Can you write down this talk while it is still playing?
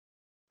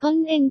ต้น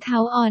เอ็นเถา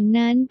อ่อน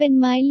นั้นเป็น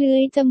ไม้เลื้อ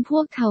ยจำพว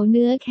กเถาเ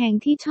นื้อแข็ง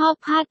ที่ชอบ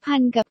พาดพั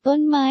นกับต้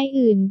นไม้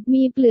อื่น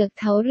มีเปลือก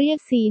เถาเรียบ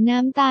สีน้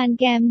ำตาล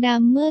แกมด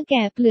ำเมื่อแ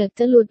ก่เปลือก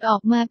จะหลุดออ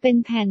กมาเป็น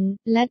แผ่น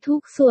และทุ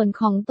กส่วน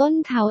ของต้น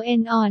เถาเอ็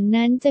นอ่อน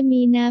นั้นจะ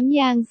มีน้ำ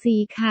ยางสี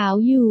ขาว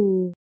อยู่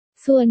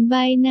ส่วนใบ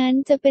นั้น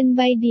จะเป็นใ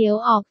บเดี่ยว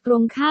ออกตร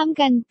งข้าม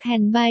กันแผ่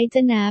นใบจ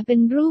ะหนาเป็น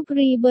รูป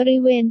รีบริ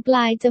เวณปล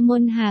ายจะม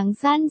นหาง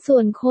สั้นส่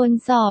วนโคน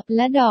สอบแล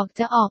ะดอก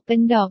จะออกเป็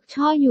นดอก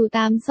ช่ออยู่ต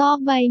ามซอก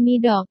ใบมี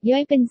ดอกย่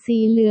อยเป็นสี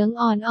เหลือง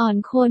อ่อน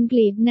ๆโคนก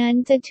ลีบนั้น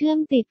จะเชื่อม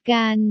ติด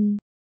กัน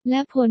แล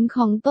ะผลข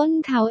องต้น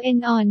เถาเอ็น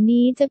อ่อน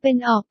นี้จะเป็น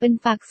ออกเป็น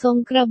ฝักทรง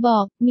กระบอ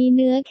กมีเ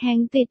นื้อแข็ง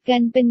ติดกั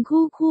นเป็น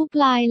คู่ป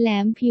ลายแหล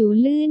มผิว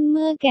ลื่นเ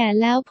มื่อแก่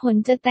แล้วผล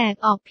จะแตก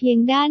ออกเพียง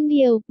ด้านเ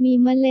ดียวมี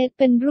เมล็ด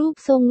เป็นรูป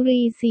ทรง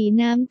รีสี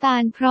น้ำตา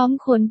ลพร้อม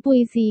ขนปุย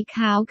สีข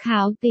า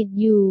วติด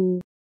อยู่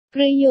ป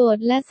ระโยช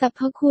น์และสรรพ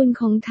คุณ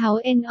ของเถา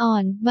เอ็นอ่อ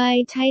นใบ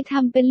ใช้ท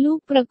ำเป็นลูก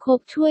ประคบ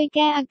ช่วยแ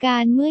ก้อากา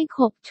รเมื่อยข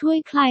บช่วย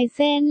คลายเ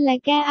ส้นและ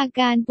แก้อา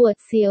การปวด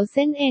เสียวเ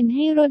ส้นเอ็นใ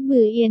ห้ลดเ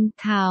บื่อเอียน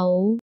เถา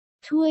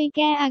ช่วยแ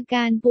ก้อาก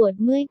ารปวด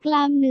เมื่อยก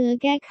ล้ามเนื้อ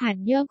แก้ขัด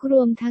ยอกร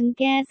วมทั้ง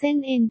แก้เส้น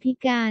เอ็นพิ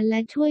การและ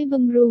ช่วยบ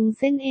ำรุง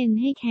เส้นเอ็น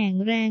ให้แข็ง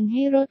แรงใ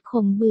ห้ลดข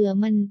มเบื่อ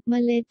เม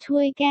ล็ดช่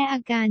วยแก้อ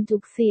าการจุ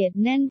กเสียด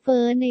แน่นเ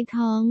ฟ้อใน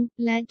ท้อง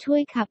และช่ว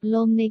ยขับล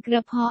มในกร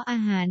ะเพาะอา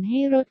หารให้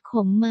ลดข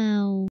มเมา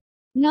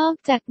นอก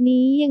จาก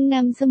นี้ยังน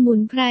ำสมุน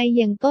ไพร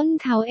อย่างต้น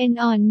เถาเอ็น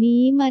อ่อน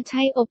นี้มาใ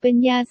ช้อบเป็น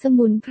ยาส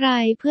มุนไพร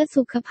เพื่อ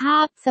สุขภา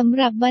พสำห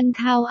รับบรร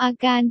เทาอา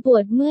การปว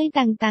ดเมื่อย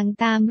ต่าง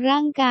ๆตามร่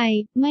างกาย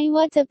ไม่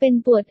ว่าจะเป็น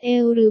ปวดเอ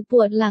วหรือป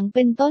วดหลังเ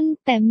ป็นต้น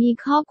แต่มี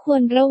ข้อคว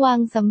รระวัง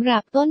สำหรั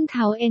บต้นเถ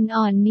าเอ็น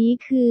อ่อนนี้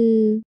คือ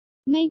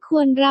ไม่ค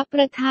วรรับป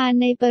ระทาน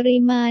ในปริ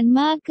มาณ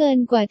มากเกิน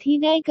กว่าที่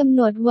ได้กำห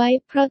นดไว้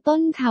เพราะต้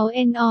นเถาเ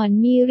อ็นอ่อน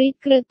มีฤท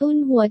ธิ์กระตุ้น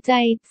หัวใจ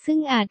ซึ่ง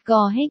อาจ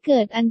ก่อให้เกิ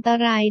ดอันต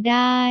รายไ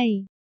ด้